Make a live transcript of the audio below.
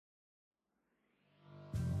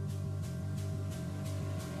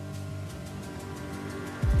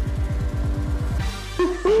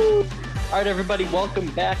All right, everybody, welcome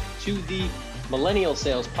back to the Millennial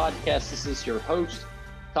Sales Podcast. This is your host,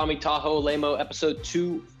 Tommy Tahoe Lemo, episode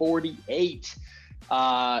 248.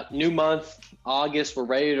 New month, August. We're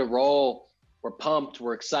ready to roll. We're pumped.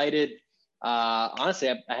 We're excited. Honestly,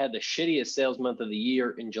 I had the shittiest sales month of the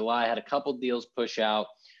year in July. I had a couple deals push out.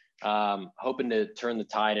 Hoping to turn the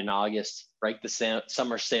tide in August, break the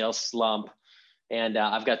summer sales slump. And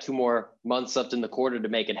I've got 2 more months left in the quarter to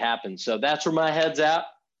make it happen. So that's where my head's at.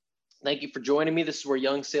 Thank you for joining me. This is where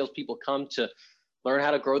young salespeople come to learn how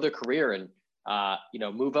to grow their career and,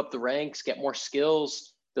 move up the ranks, get more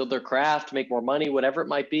skills, build their craft, make more money, whatever it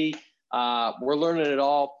might be. We're learning it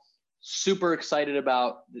all. Super excited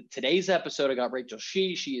about today's episode. I got Rachel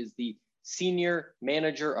Shih. She is the Senior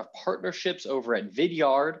Manager of Partnerships over at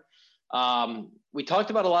Vidyard. We talked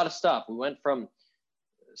about a lot of stuff. We went from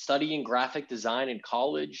studying graphic design in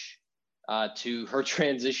college to her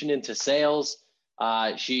transition into sales.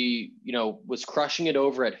 She, was crushing it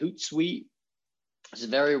over at Hootsuite. It's a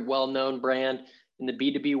very well-known brand in the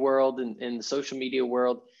B2B world and in the social media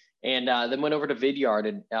world. And then went over to Vidyard.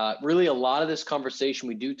 And really a lot of this conversation,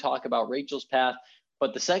 we do talk about Rachel's path,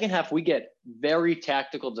 but the second half, we get very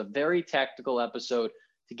tactical. It's a very tactical episode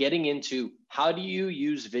to getting into how do you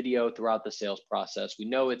use video throughout the sales process. We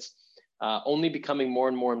know it's only becoming more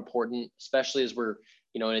and more important, especially as we're,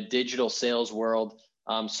 in a digital sales world.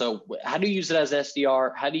 So how do you use it as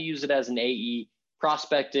SDR? How do you use it as an AE?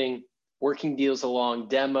 Prospecting, working deals along,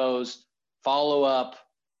 demos, follow-up,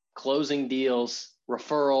 closing deals,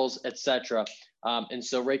 referrals, etc. And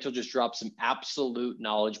so Rachel just dropped some absolute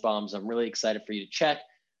knowledge bombs. I'm really excited for you to check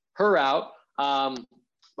her out.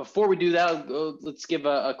 Before we do that, let's give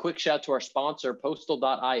a quick shout to our sponsor,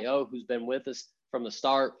 Postal.io, who's been with us from the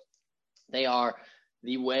start. They are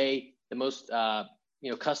the most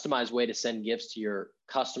customized way to send gifts to your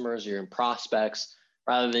customers or your prospects,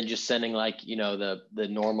 rather than just sending the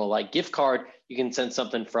normal gift card. You can send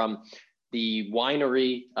something from the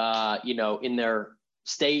winery, in their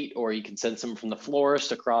state, or you can send some from the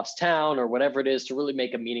florist across town, or whatever it is, to really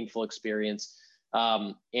make a meaningful experience.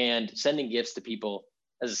 And sending gifts to people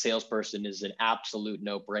as a salesperson is an absolute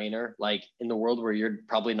no-brainer. Like in the world where you're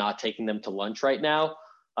probably not taking them to lunch right now,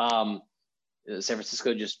 San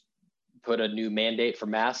Francisco just put a new mandate for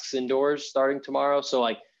masks indoors starting tomorrow. So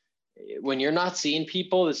when you're not seeing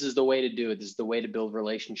people, this is the way to do it. This is the way to build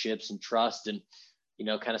relationships and trust and,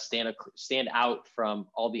 kind of stand out from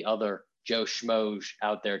all the other Joe Schmoes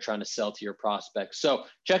out there trying to sell to your prospects. So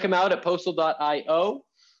check them out at postal.io.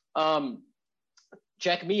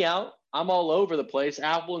 Check me out. I'm all over the place,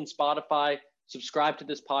 Apple and Spotify. Subscribe to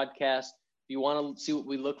this podcast. If you want to see what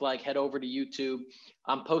we look like, head over to YouTube.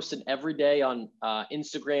 I'm posting every day on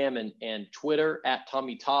Instagram and Twitter at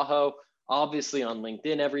Tommy Tahoe. Obviously on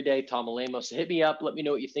LinkedIn every day, Tom Alemo. So hit me up. Let me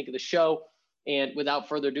know what you think of the show. And without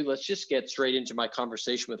further ado, let's just get straight into my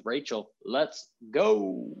conversation with Rachel. Let's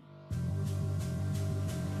go.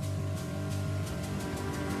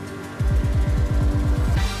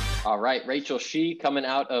 All right, Rachel Shih coming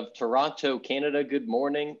out of Toronto, Canada. Good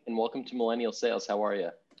morning and welcome to Millennial Sales. How are you?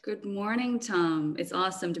 Good morning, Tom. It's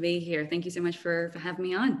awesome to be here. Thank you so much for having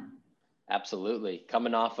me on. Absolutely.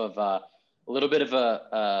 Coming off of a little bit of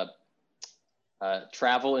a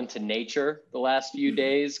travel into nature the last few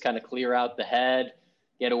days, kind of clear out the head,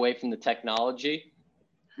 get away from the technology.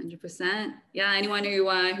 100%. Yeah, anyone who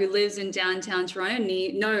lives in downtown Toronto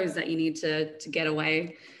knows that you need to get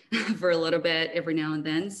away for a little bit every now and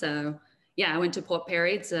then. So yeah, I went to Port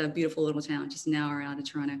Perry. It's a beautiful little town, just an hour out of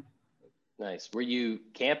Toronto. Nice. Were you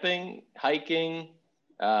camping, hiking,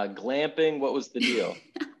 glamping? What was the deal?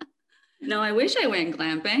 No, I wish I went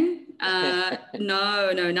glamping.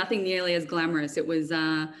 No, nothing nearly as glamorous. It was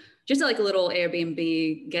just like a little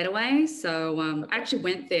Airbnb getaway. So I actually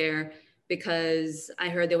went there because I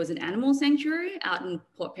heard there was an animal sanctuary out in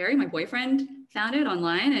Port Perry. My boyfriend found it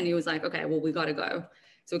online and he was like, okay, well, we got to go.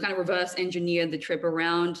 So we kind of reverse engineered the trip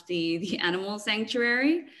around the animal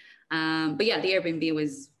sanctuary. But yeah, the Airbnb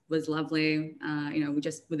was lovely. We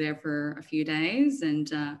just were there for a few days and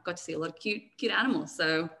got to see a lot of cute animals.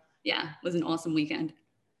 So yeah, it was an awesome weekend.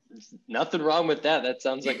 There's nothing wrong with that. That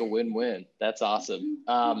sounds like a win-win. That's awesome.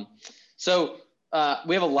 So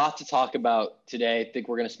we have a lot to talk about today. I think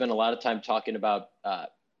we're going to spend a lot of time talking about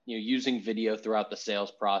using video throughout the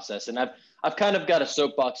sales process. And I've kind of got a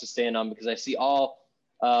soapbox to stand on because I see all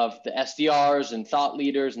of the SDRs and thought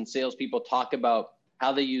leaders and salespeople talk about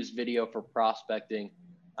how they use video for prospecting,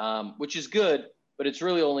 which is good, but it's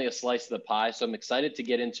really only a slice of the pie. So I'm excited to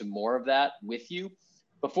get into more of that with you.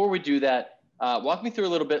 Before we do that, walk me through a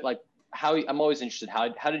little bit how I'm always interested.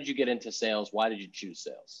 How did you get into sales? Why did you choose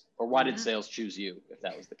sales? Or why did sales choose you, if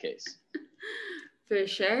that was the case? For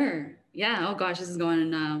sure. Yeah. Oh gosh, this is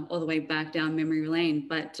going all the way back down memory lane.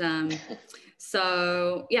 But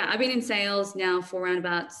so yeah, I've been in sales now for around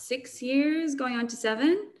about 6 years, going on to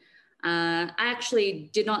 7. I actually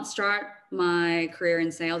did not start my career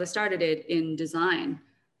in sales. I started it in design.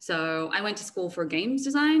 So I went to school for games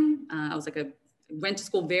design. Went to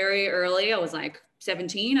school very early. I was like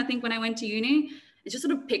 17, I think, when I went to uni. It just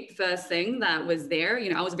sort of picked the first thing that was there.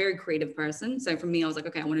 You know, I was a very creative person. So for me, I was like,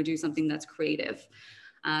 okay, I want to do something that's creative.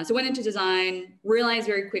 So went into design, realized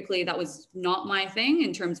very quickly that was not my thing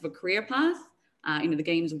in terms of a career path. The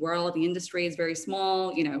games world, the industry is very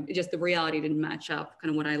small. The reality didn't match up kind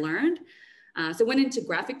of what I learned. So went into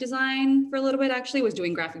graphic design for a little bit, actually. Was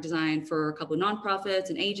doing graphic design for a couple of nonprofits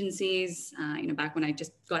and agencies, back when I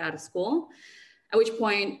just got out of school. At which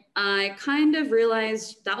point I kind of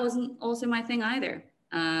realized that wasn't also my thing either.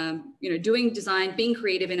 Doing design, being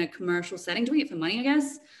creative in a commercial setting, doing it for money, I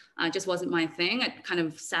guess, just wasn't my thing. It kind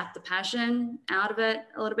of sapped the passion out of it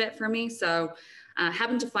a little bit for me. So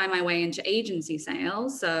happened to find my way into agency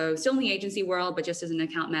sales. So still in the agency world, but just as an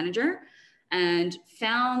account manager, and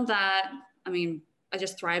found that, I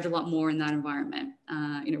just thrived a lot more in that environment.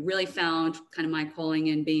 Really found kind of my calling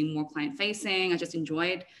in being more client facing. I just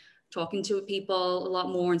enjoyed talking to people a lot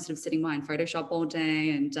more instead of sitting behind Photoshop all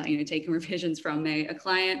day and taking revisions from a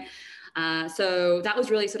client. So that was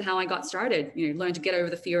really sort of how I got started. Learned to get over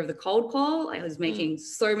the fear of the cold call. I was making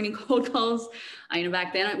so many cold calls,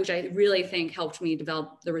 back then, which I really think helped me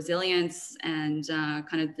develop the resilience and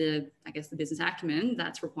kind of the business acumen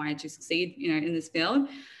that's required to succeed, in this field.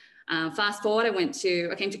 Fast forward,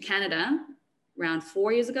 I came to Canada around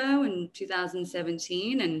 4 years ago in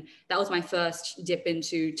 2017, and that was my first dip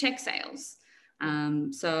into tech sales.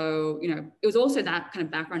 It was also that kind of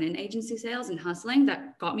background in agency sales and hustling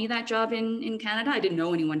that got me that job in Canada. I didn't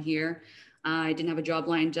know anyone here. I didn't have a job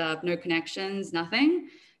lined up, no connections, nothing.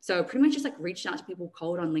 So pretty much just reached out to people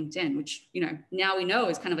cold on LinkedIn, which, now we know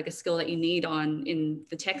is kind of like a skill that you need in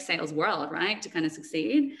the tech sales world, right? To kind of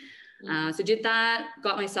succeed. So did that,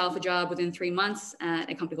 got myself a job within 3 months at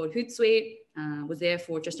a company called Hootsuite. Was there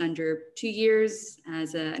for just under 2 years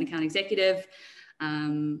as an account executive.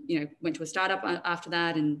 Went to a startup after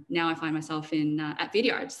that, and now I find myself at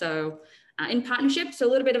Vidyard. So in partnership, so a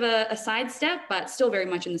little bit of a sidestep, but still very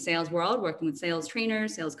much in the sales world, working with sales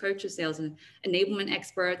trainers, sales coaches, sales and enablement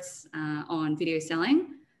experts on video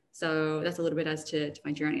selling. So that's a little bit as to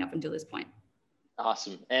my journey up until this point.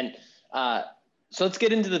 Awesome. And so let's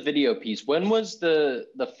get into the video piece. When was the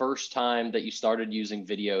first time that you started using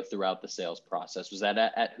video throughout the sales process? Was that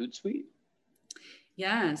at Hootsuite?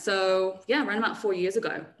 Yeah. So around about 4 years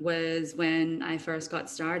ago was when I first got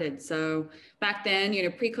started. So back then,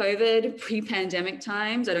 pre-COVID, pre-pandemic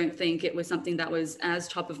times, I don't think it was something that was as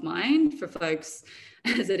top of mind for folks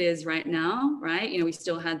as it is right now, right? We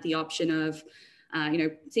still had the option of,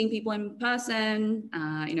 seeing people in person,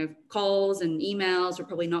 calls and emails were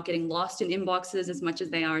probably not getting lost in inboxes as much as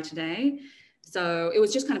they are today. So it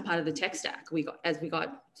was just kind of part of the tech stack we got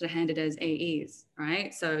sort of handed as AEs,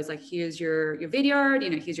 right? So it's like, here's your Vidyard,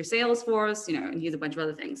 here's your Salesforce, and here's a bunch of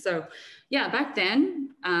other things. So yeah, back then,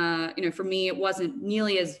 for me, it wasn't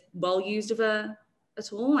nearly as well used of a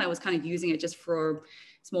tool. I was kind of using it just for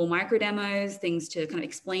small micro demos, things to kind of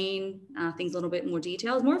explain things a little bit more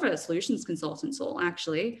details, more of a solutions consultant tool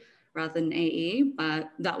actually, rather than AE,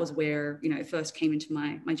 but that was where, it first came into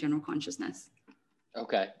my general consciousness.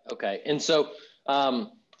 Okay. And so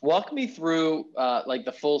walk me through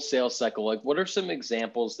the full sales cycle. Like, what are some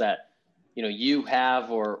examples that, you have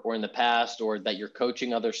or in the past, or that you're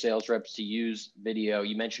coaching other sales reps to use video?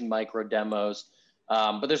 You mentioned micro demos,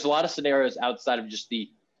 but there's a lot of scenarios outside of just the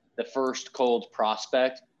first cold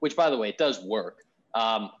prospect, which, by the way, it does work.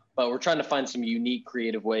 But we're trying to find some unique,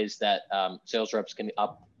 creative ways that sales reps can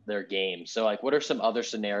up their game. So what are some other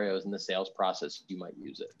scenarios in the sales process you might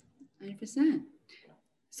use it? 100%.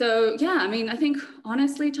 So I think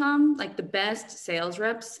honestly, Tom, the best sales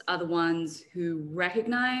reps are the ones who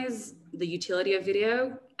recognize the utility of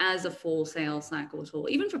video as a full sales cycle tool,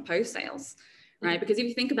 even for post sales, right? Because if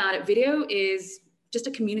you think about it, video is just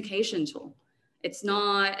a communication tool. It's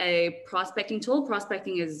not a prospecting tool.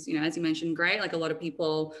 Prospecting is, as you mentioned, great. A lot of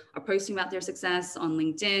people are posting about their success on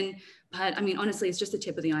LinkedIn, but honestly, it's just the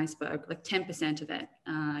tip of the iceberg. 10% of it,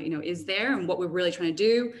 is there. And what we're really trying to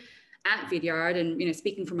do at Vidyard, and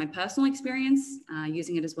speaking from my personal experience,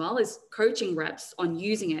 using it as well, is coaching reps on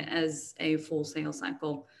using it as a full sales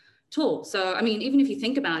cycle tool. So even if you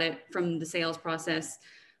think about it from the sales process,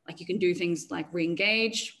 you can do things like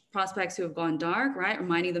re-engage prospects who have gone dark, right?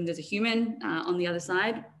 Reminding them there's a human on the other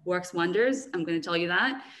side works wonders. I'm going to tell you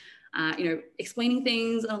that. explaining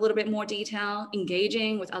things in a little bit more detail,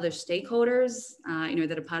 engaging with other stakeholders,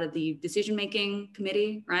 that are part of the decision-making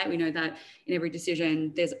committee, right? We know that in every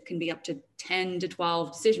decision, can be up to 10 to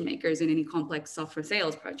 12 decision makers in any complex software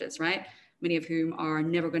sales purchase, right? Many of whom are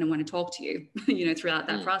never going to want to talk to you, throughout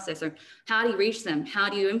that process. So how do you reach them? How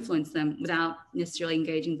do you influence them without necessarily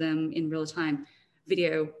engaging them in real time?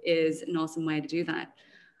 Video is an awesome way to do that.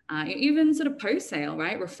 Even sort of post-sale,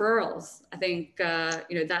 right? Referrals. I think,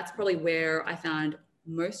 that's probably where I found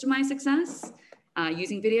most of my success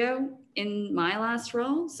using video in my last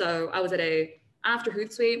role. So I was after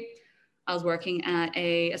Hootsuite, I was working at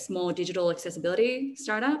a small digital accessibility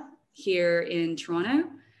startup here in Toronto.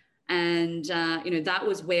 And, that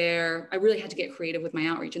was where I really had to get creative with my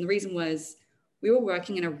outreach. And the reason was we were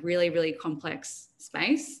working in a really, really complex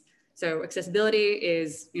space. So accessibility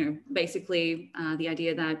is, basically the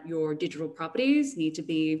idea that your digital properties need to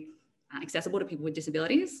be accessible to people with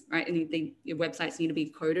disabilities, right? And your websites need to be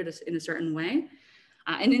coded in a certain way.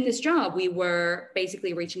 And in this job, we were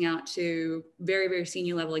basically reaching out to very, very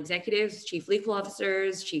senior level executives, chief legal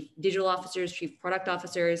officers, chief digital officers, chief product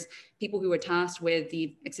officers, people who were tasked with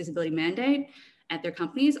the accessibility mandate at their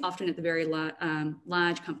companies, often at the very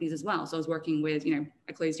large companies as well. So I was working with,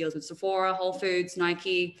 I closed deals with Sephora, Whole Foods,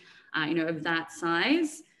 Nike, of that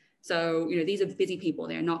size. So, these are busy people.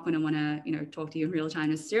 They're not going to want to, talk to you in real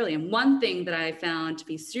time necessarily. And one thing that I found to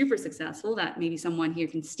be super successful that maybe someone here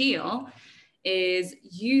can steal is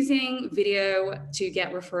using video to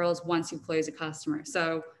get referrals once you close a customer.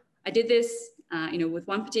 So I did this, with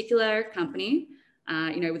one particular company.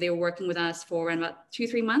 They were working with us for around about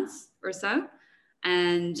 2-3 months or so.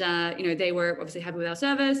 And, they were obviously happy with our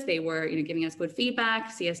service. They were, giving us good feedback.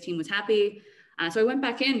 CS team was happy. So I went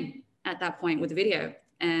back in at that point with the video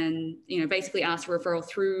and, basically asked for referral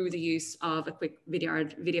through the use of a quick video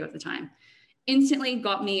at the time. Instantly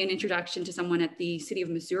got me an introduction to someone at the city of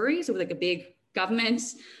Missouri. So like a big government,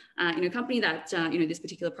 company that, this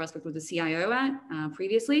particular prospect was the CIO at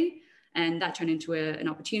previously. And that turned into an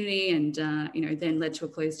opportunity and, then led to a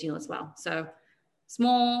closed deal as well. So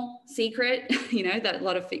small secret, that a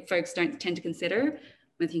lot of folks don't tend to consider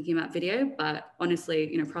when thinking about video, but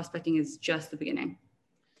honestly, prospecting is just the beginning.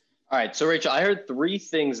 All right. So Rachel, I heard 3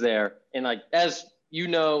 things there. And as you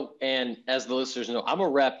know, and as the listeners know, I'm a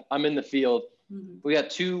rep, I'm in the field. Mm-hmm. We got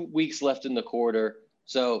 2 weeks left in the quarter.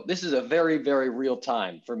 So this is a very, very real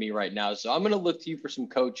time for me right now. So I'm going to look to you for some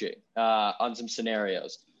coaching on some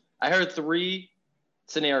scenarios. I heard 3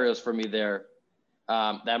 scenarios for me there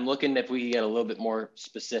that I'm looking if we can get a little bit more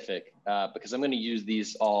specific because I'm going to use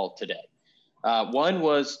these all today. One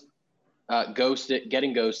was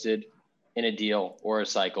getting ghosted in a deal or a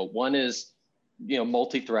cycle. One is,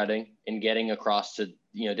 multi-threading and getting across to,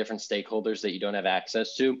 different stakeholders that you don't have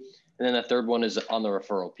access to. And then the third one is on the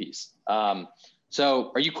referral piece.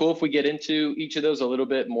 So are you cool if we get into each of those a little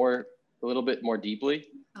bit more deeply?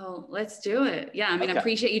 Oh, let's do it. Yeah. I mean, okay. I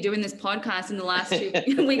appreciate you doing this podcast in the last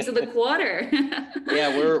 2 weeks of the quarter.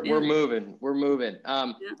 Yeah, we're moving.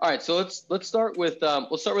 All right. So let's start with the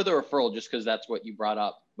referral just because that's what you brought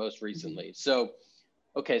up most recently. Mm-hmm. So,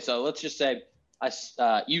 okay. So let's just say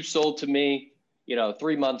you sold to me,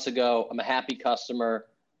 3 months ago. I'm a happy customer.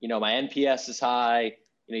 My NPS is high.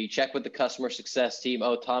 You check with the customer success team.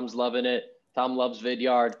 Oh, Tom's loving it. Tom loves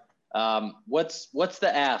Vidyard. What's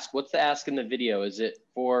the ask? What's the ask in the video? Is it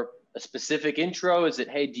for a specific intro? Is it,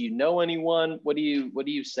 hey, do you know anyone? What do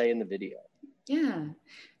you say in the video? Yeah.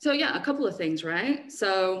 So a couple of things, right?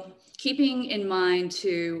 So keeping in mind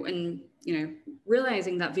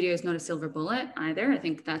realizing that video is not a silver bullet either. I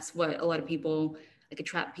think that's what a lot of people, like a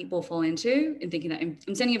trap people fall into in thinking that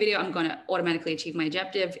I'm sending a video, I'm going to automatically achieve my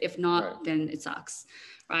objective. If not, right, then it sucks,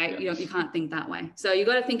 right? Yeah. You can't think that way. So you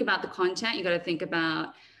got to think about the content. You got to think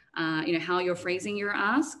about, how you're phrasing your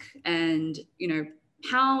ask and,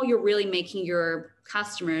 how you're really making your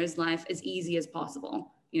customer's life as easy as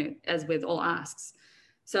possible, as with all asks.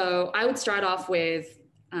 So I would start off with,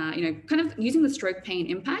 kind of using the stroke pain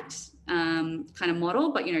impact kind of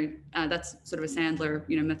model, but, that's sort of a Sandler,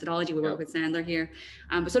 methodology. We work with Sandler here,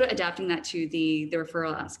 but sort of adapting that to the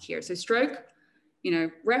referral ask here. So stroke,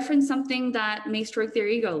 reference something that may stroke their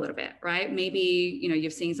ego a little bit, right? Maybe,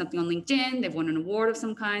 you've seen something on LinkedIn, they've won an award of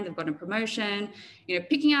some kind, they've got a promotion,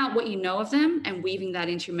 picking out what you know of them and weaving that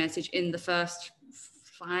into your message in the first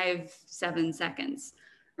 5-7 seconds,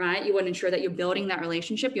 right? You want to ensure that you're building that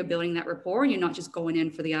relationship, you're building that rapport, and you're not just going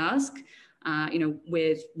in for the ask,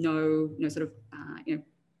 with no sort of,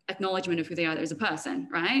 acknowledgement of who they are as a person,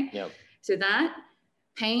 right? Yep. So that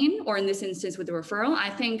pain, or in this instance with the referral, I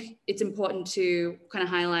think it's important to kind of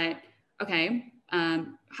highlight, okay,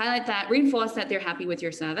 highlight that, reinforce that they're happy with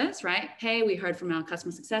your service, right? Hey, we heard from our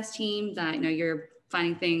customer success team that, you know, you're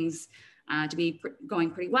finding things to be going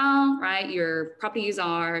pretty well, right? Your properties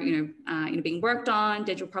are, being worked on,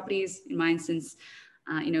 digital properties, in my instance,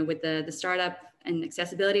 with the startup and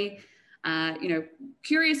accessibility.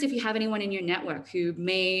 Curious if you have anyone in your network who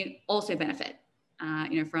may also benefit,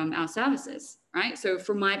 from our services, right? So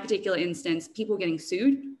for my particular instance, people getting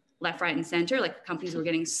sued left, right, and center, like companies were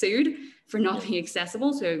getting sued for not being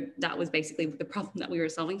accessible. So that was basically the problem that we were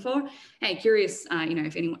solving for. Hey, curious,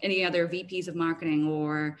 if any other VPs of marketing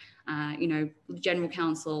or, general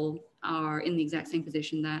counsel are in the exact same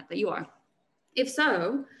position that you are. If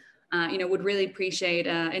so, would really appreciate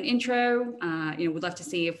an intro. Would love to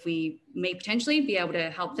see if we may potentially be able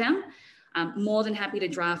to help them. More than happy to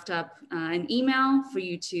draft up an email for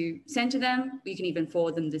you to send to them. You can even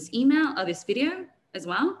forward them this email or this video as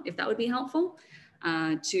well, if that would be helpful,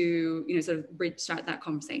 to sort of start that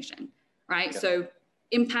conversation, right? Yeah. So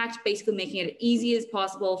impact, basically making it as easy as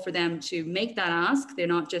possible for them to make that ask. They're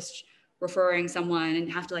not just referring someone and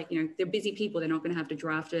have to they're busy people. They're not going to have to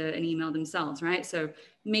draft an email themselves, right? So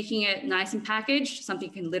making it nice and packaged, something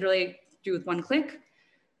you can literally do with one click,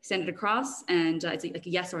 send it across, and it's like a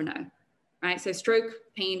yes or no, right? So stroke,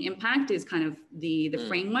 pain, impact is kind of the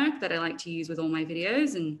framework that I like to use with all my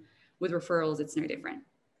videos, and with referrals, it's no different.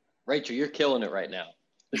 Rachel, you're killing it right now.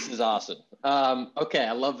 This is awesome. Okay,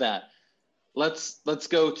 I love that. Let's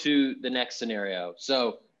go to the next scenario.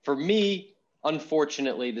 So for me,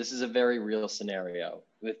 unfortunately, this is a very real scenario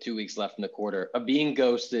with 2 weeks left in the quarter of being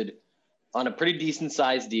ghosted on a pretty decent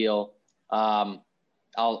sized deal. I'll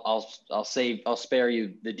spare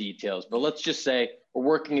you the details, but let's just say we're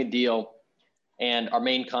working a deal and our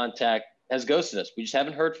main contact has ghosted us. We just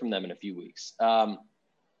haven't heard from them in a few weeks.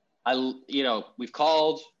 We've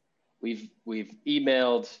called, we've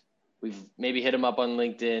emailed, we've maybe hit them up on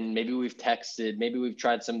LinkedIn, maybe we've texted, maybe we've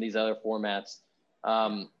tried some of these other formats.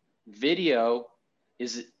 Video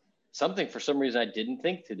is something for some reason I didn't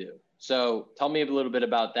think to do. So tell me a little bit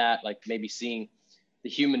about that, like maybe seeing the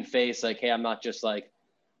human face, like, hey, I'm not just like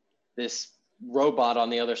this robot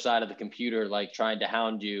on the other side of the computer, like trying to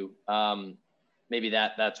hound you. Maybe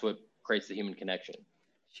that's what creates the human connection.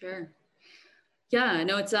 Sure. Yeah,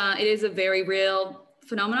 no, it is a very real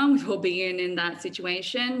phenomenon. We've all been in that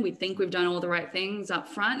situation. We think we've done all the right things up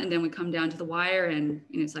front, and then we come down to the wire, and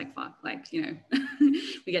it's like, fuck,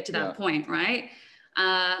 we get to that point, right?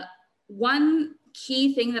 One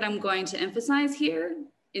key thing that I'm going to emphasize here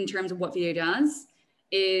in terms of what video does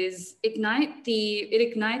is it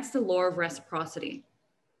ignites the law of reciprocity,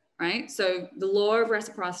 right? So the law of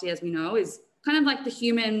reciprocity, as we know, is kind of like the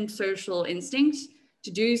human social instinct to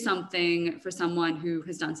do something for someone who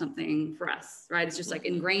has done something for us, right? It's just like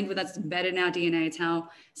ingrained with us, embedded in our DNA. It's how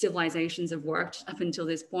civilizations have worked up until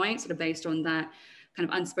this point, sort of based on that kind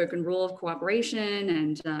of unspoken rule of cooperation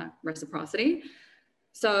and reciprocity.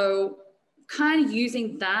 So kind of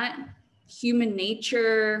using that human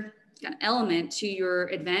nature element to your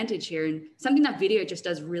advantage here, and something that video just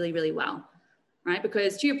does really, really well, right?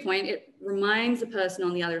 Because to your point, it reminds the person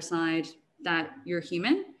on the other side that you're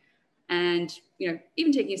human. And,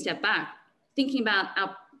 even taking a step back, thinking about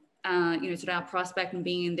our prospect and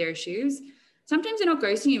being in their shoes, sometimes they're not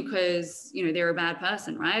ghosting you because, they're a bad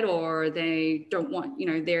person, right? Or they don't want,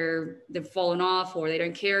 they've fallen off, or they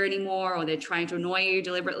don't care anymore, or they're trying to annoy you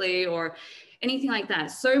deliberately, or anything like that.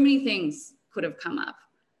 So many things could have come up,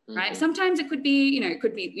 right? Sometimes it could be,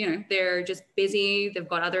 they're just busy. They've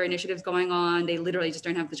got other initiatives going on. They literally just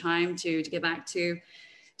don't have the time to get back to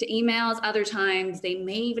emails. Other times they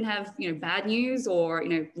may even have, bad news or,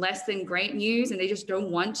 less than great news, and they just don't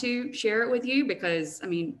want to share it with you because,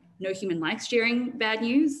 no human likes sharing bad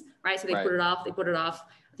news, right? So they put it off.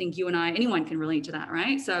 I think you and I, anyone can relate to that,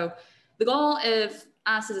 right? So the goal of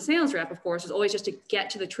us as a sales rep, of course, is always just to get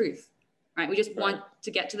to the truth, right? We just want to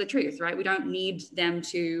get to the truth, right? We don't need them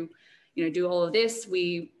to, do all of this.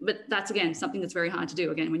 But that's, again, something that's very hard to do,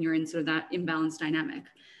 again, when you're in sort of that imbalanced dynamic.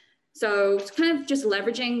 So it's kind of just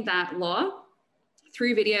leveraging that law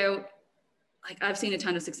through video. Like, I've seen a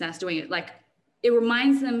ton of success doing it. Like, it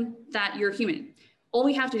reminds them that you're human. All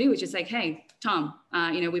we have to do is just like, hey, Tom,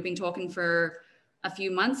 we've been talking for a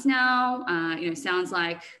few months now. Sounds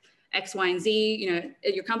like X, Y, and Z,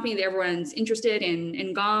 at your company that everyone's interested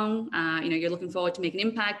in Gong. You're looking forward to make an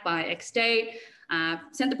impact by X date.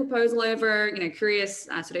 Send the proposal over, curious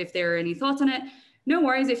sort of if there are any thoughts on it. No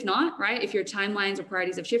worries if not, right? If your timelines or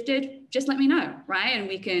priorities have shifted, just let me know, right? And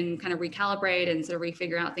we can kind of recalibrate and sort of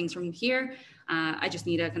refigure out things from here. I just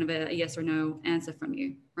need a kind of a yes or no answer from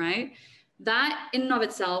you, right? That in and of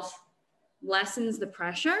itself lessens the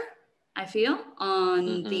pressure I feel,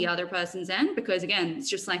 on the other person's end, because again, it's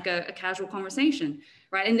just like a casual conversation,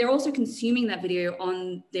 right? And they're also consuming that video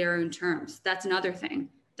on their own terms. That's another thing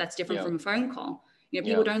that's different from a phone call. You know,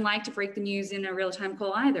 people don't like to break the news in a real-time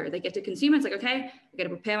call either. They get to consume it. It's like, okay, I got to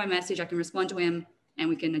prepare my message. I can respond to him and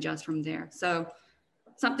we can adjust from there. So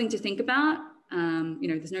something to think about. You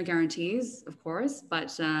know, there's no guarantees, of course,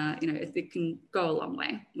 but, you know, it can go a long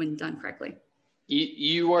way when done correctly.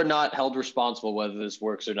 You are not held responsible whether this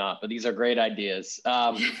works or not, but these are great ideas.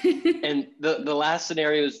 And the last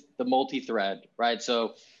scenario is the multi-thread, right?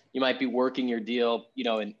 So you might be working your deal, you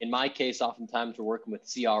know, in my case, oftentimes we're working with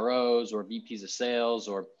CROs or VPs of sales,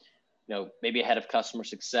 or, you know, maybe a head of customer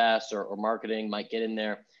success or marketing might get in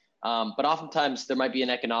there. But oftentimes there might be an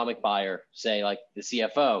economic buyer, say like the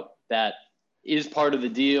CFO, that is part of the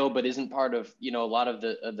deal, but isn't part of, you know, a lot of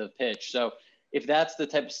the pitch. So if that's the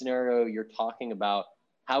type of scenario you're talking about,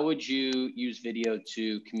 how would you use video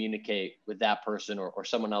to communicate with that person or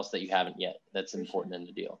someone else that you haven't yet that's important in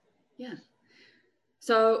the deal? Yeah.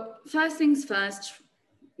 So first things first,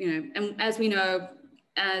 you know, and as we know,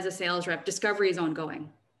 as a sales rep, discovery is ongoing,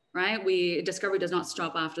 right? Discovery does not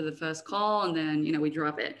stop after the first call and then, you know, we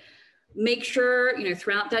drop it. Make sure, you know,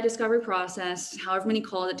 throughout that discovery process, however many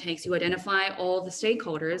calls it takes, you identify all the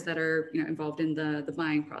stakeholders that are, you know, involved in the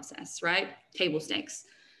buying process, right? Table stakes.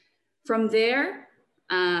 From there,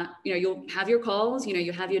 you know, you'll have your calls, you know,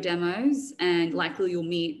 you have your demos, and likely you'll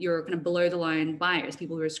meet your kind of below the line buyers,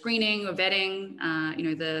 people who are screening or vetting,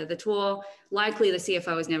 you know, the tool. Likely the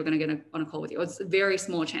CFO is never going to get on a call with you. It's a very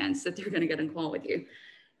small chance that they're going to get on a call with you,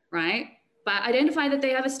 right? But identify that they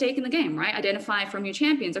have a stake in the game, right? Identify from your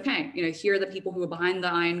champions. Okay, you know, here are the people who are behind the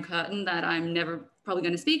iron curtain that I'm never probably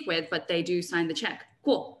going to speak with, but they do sign the check.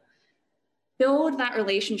 Cool. Build that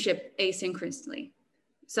relationship asynchronously.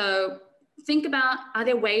 So think about, are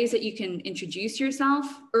there ways that you can introduce yourself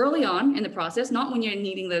early on in the process, not when you're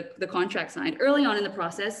needing the contract signed, early on in the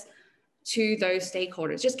process to those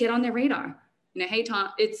stakeholders. Just get on their radar. You know, hey,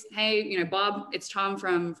 Tom, you know, Bob, it's Tom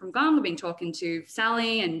from Gong. I've been talking to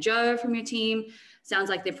Sally and Joe from your team. Sounds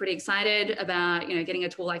like they're pretty excited about, you know, getting a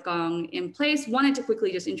tool like Gong in place. Wanted to quickly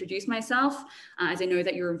just introduce myself, as I know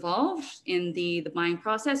that you're involved in the buying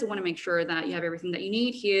process. I want to make sure that you have everything that you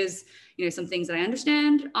need. Here's, you know, some things that I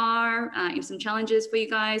understand are, you know, some challenges for you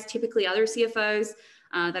guys. Typically other CFOs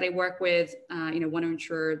that I work with, you know, want to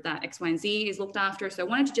ensure that X, Y, and Z is looked after. So I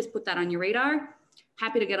wanted to just put that on your radar.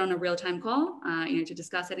 Happy to get on a real-time call, you know, to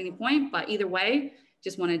discuss at any point. But either way,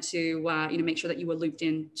 just wanted to, you know, make sure that you were looped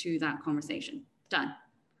into that conversation. Done.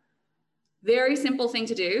 Very simple thing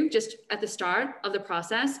to do just at the start of the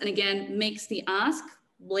process. And again, makes the ask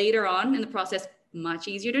later on in the process much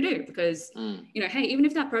easier to do because, you know, hey, even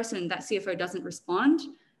if that person, that CFO doesn't respond,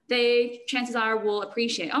 they chances are will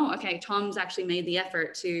appreciate, oh, okay, Tom's actually made the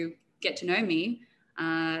effort to get to know me.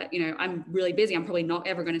 You know, I'm really busy. I'm probably not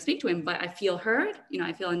ever going to speak to him, but I feel heard, you know,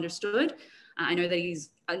 I feel understood. I know that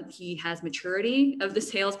he has maturity of the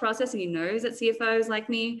sales process and he knows that CFOs like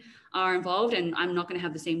me are involved and I'm not going to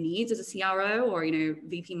have the same needs as a CRO or, you know,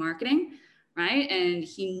 VP marketing, right? And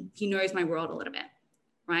he knows my world a little bit,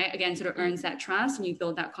 right? Again, sort of earns that trust and you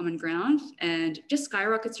build that common ground and just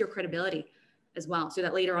skyrockets your credibility as well. So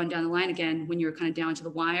that later on down the line, again, when you're kind of down to the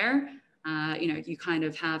wire, you know, you kind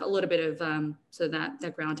of have a little bit of so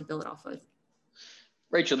that ground to build it off of.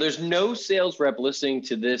 Rachel, there's no sales rep listening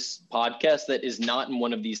to this podcast that is not in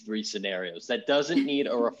one of these three scenarios, that doesn't need a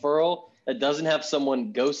referral, that doesn't have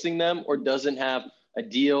someone ghosting them, or doesn't have a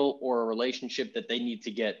deal or a relationship that they need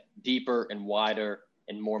to get deeper and wider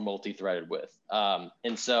and more multi-threaded with.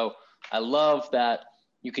 And so I love that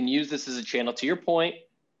you can use this as a channel. To your point,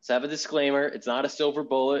 let's have a disclaimer. It's not a silver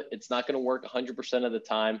bullet. It's not going to work 100% of the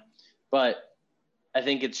time. But I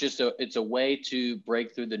think it's just it's a way to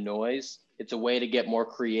break through the noise. It's a way to get more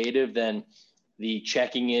creative than the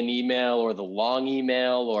checking in email or the long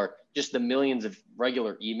email or just the millions of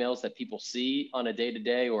regular emails that people see on a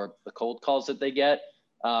day-to-day or the cold calls that they get.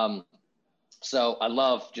 So I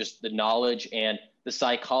love just the knowledge and the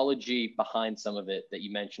psychology behind some of it that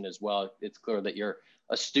you mentioned as well. It's clear that you're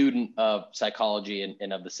a student of psychology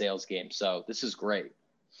and of the sales game. So this is great.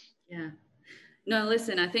 Yeah. No,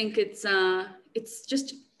 listen, I think it's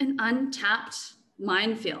just an untapped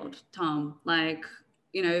minefield, Tom. Like,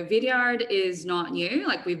 you know, Vidyard is not new.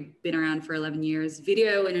 Like we've been around for 11 years.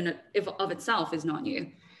 Video in and of itself is not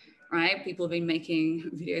new, right? People have been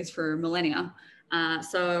making videos for millennia.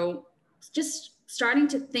 So just starting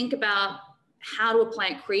to think about how to apply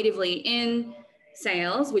it creatively in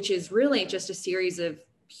sales, which is really just a series of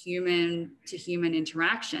human to human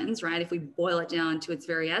interactions, right? If we boil it down to its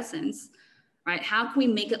very essence, right? How can we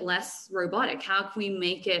make it less robotic? How can we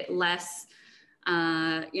make it less,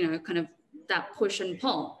 kind of that push and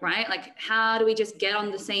pull, right? Like, how do we just get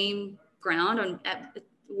on the same ground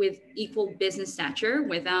with equal business stature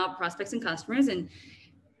with our prospects and customers and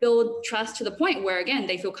build trust to the point where, again,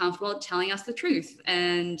 they feel comfortable telling us the truth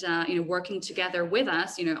and, working together with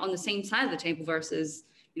us, on the same side of the table versus,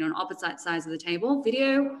 on opposite sides of the table.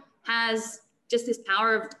 Video has just this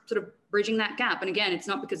power of sort of bridging that gap. And again, it's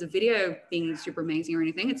not because of video being super amazing or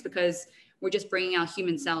anything. It's because we're just bringing our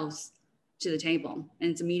human selves to the table. And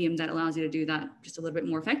it's a medium that allows you to do that just a little bit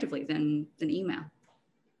more effectively than email.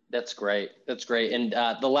 That's great. That's great. And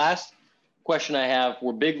the last question I have,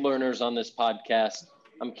 we're big learners on this podcast.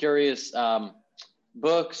 I'm curious,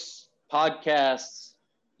 books, podcasts,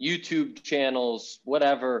 YouTube channels,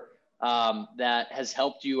 whatever, that has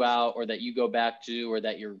helped you out or that you go back to or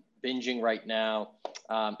that you're binging right now.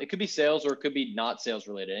 It could be sales or it could be not sales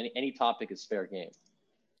related. Any topic is fair game.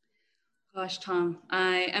 Gosh, Tom,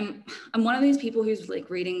 I'm one of these people who's like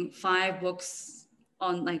reading 5 books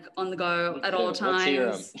on the go at all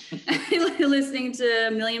times, listening to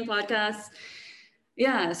a million podcasts.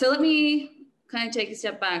 Yeah. So let me kind of take a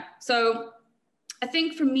step back. So I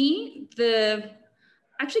think for me,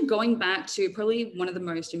 actually going back to probably one of the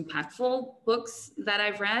most impactful books that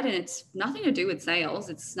I've read, and it's nothing to do with sales.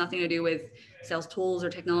 It's nothing to do with sales tools or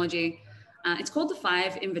technology. It's called The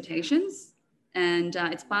 5 Invitations. And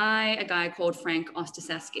it's by a guy called Frank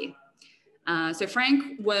Ostaseski. So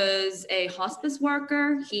Frank was a hospice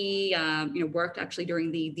worker. He worked actually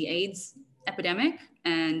during the AIDS epidemic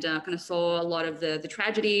and kind of saw a lot of the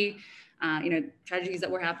tragedy, tragedies that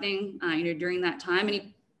were happening, during that time. And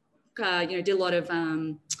he, did a lot of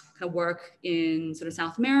kind of work in sort of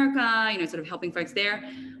South America, sort of helping folks there.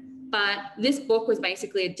 But this book was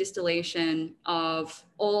basically a distillation of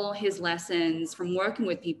all his lessons from working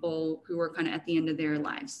with people who were kind of at the end of their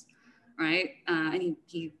lives, right? And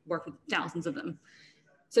he worked with thousands of them.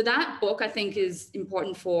 So that book, I think, is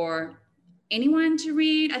important for anyone to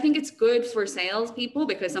read. I think it's good for salespeople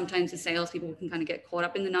because sometimes the salespeople can kind of get caught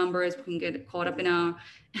up in the numbers, we can get caught up in our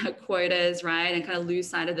quotas, right? And kind of lose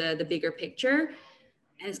sight of the bigger picture.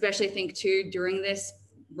 And especially I think too, during this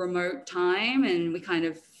remote time and we kind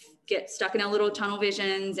of get stuck in our little tunnel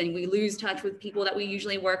visions and we lose touch with people that we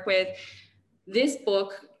usually work with. This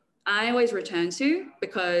book, I always return to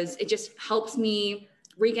because it just helps me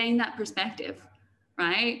regain that perspective,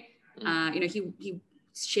 right? He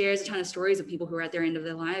shares a ton of stories of people who are at their end of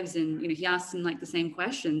their lives and, he asks them like the same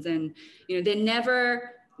questions and, they're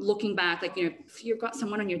never looking back, like, if you've got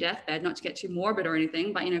someone on your deathbed, not to get too morbid or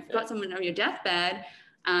anything, but, if you've got someone on your deathbed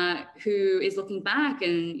who is looking back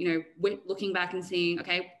and, looking back and seeing,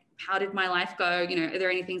 okay, how did my life go? Are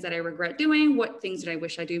there any things that I regret doing? What things did I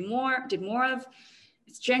wish I did more of?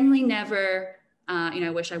 It's generally never, I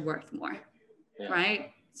wish I worked more,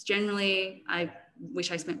 right? It's generally, I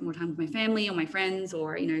wish I spent more time with my family or my friends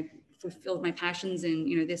or, fulfilled my passions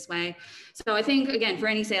in, this way. So I think, again, for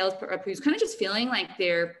any sales who's kind of just feeling like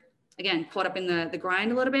they're, again, caught up in the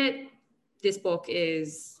grind a little bit, this book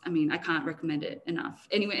is, I can't recommend it enough.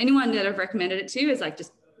 Anyway, anyone that I've recommended it to is like,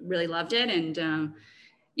 just really loved it. And,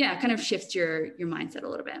 kind of shifts your mindset a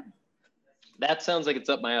little bit. That sounds like it's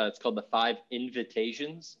up my alley. It's called The 5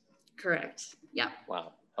 Invitations. Correct. Yeah.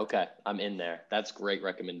 Wow. Okay. I'm in there. That's great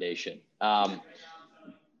recommendation.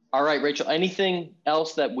 All right, Rachel, anything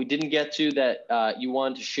else that we didn't get to that you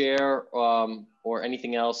wanted to share or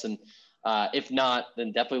anything else? And if not,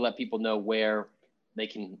 then definitely let people know where they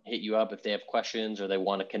can hit you up if they have questions or they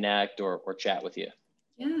want to connect or chat with you.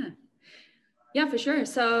 Yeah, for sure.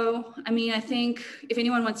 So, I think if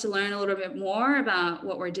anyone wants to learn a little bit more about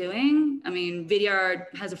what we're doing, Vidyard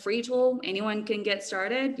has a free tool. Anyone can get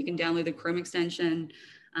started. You can download the Chrome extension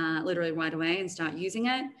literally right away and start using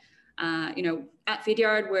it. At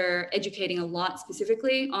Vidyard, we're educating a lot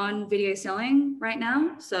specifically on video selling right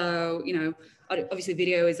now. So, obviously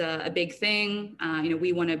video is a big thing.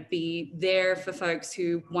 We want to be there for folks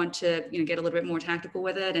who want to, get a little bit more tactical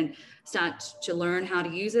with it and start to learn how to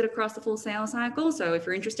use it across the full sales cycle. So if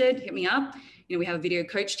you're interested, hit me up. We have a video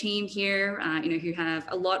coach team here, who have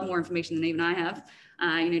a lot more information than even I have,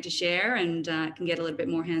 to share and can get a little bit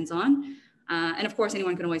more hands-on. And of course,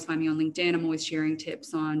 anyone can always find me on LinkedIn. I'm always sharing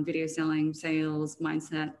tips on video selling, sales,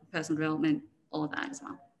 mindset, personal development, all of that as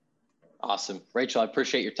well. Awesome. Rachel, I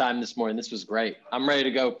appreciate your time this morning. This was great. I'm ready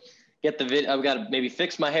to go get the video. I've got to maybe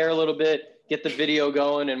fix my hair a little bit, get the video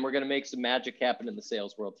going, and we're going to make some magic happen in the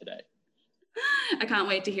sales world today. I can't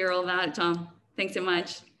wait to hear all about it, Tom. Thanks so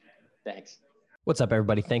much. Thanks. What's up,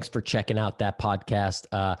 everybody? Thanks for checking out that podcast.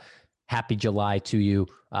 Happy July to you.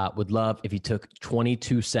 Would love if you took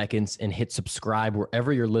 22 seconds and hit subscribe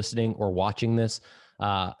wherever you're listening or watching this.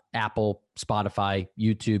 Apple, Spotify,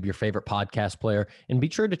 YouTube, your favorite podcast player. And be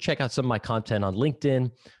sure to check out some of my content on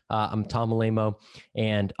LinkedIn. I'm Tom Alemo.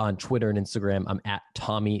 And on Twitter and Instagram, I'm at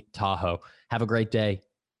Tommy Tahoe. Have a great day.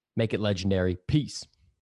 Make it legendary. Peace.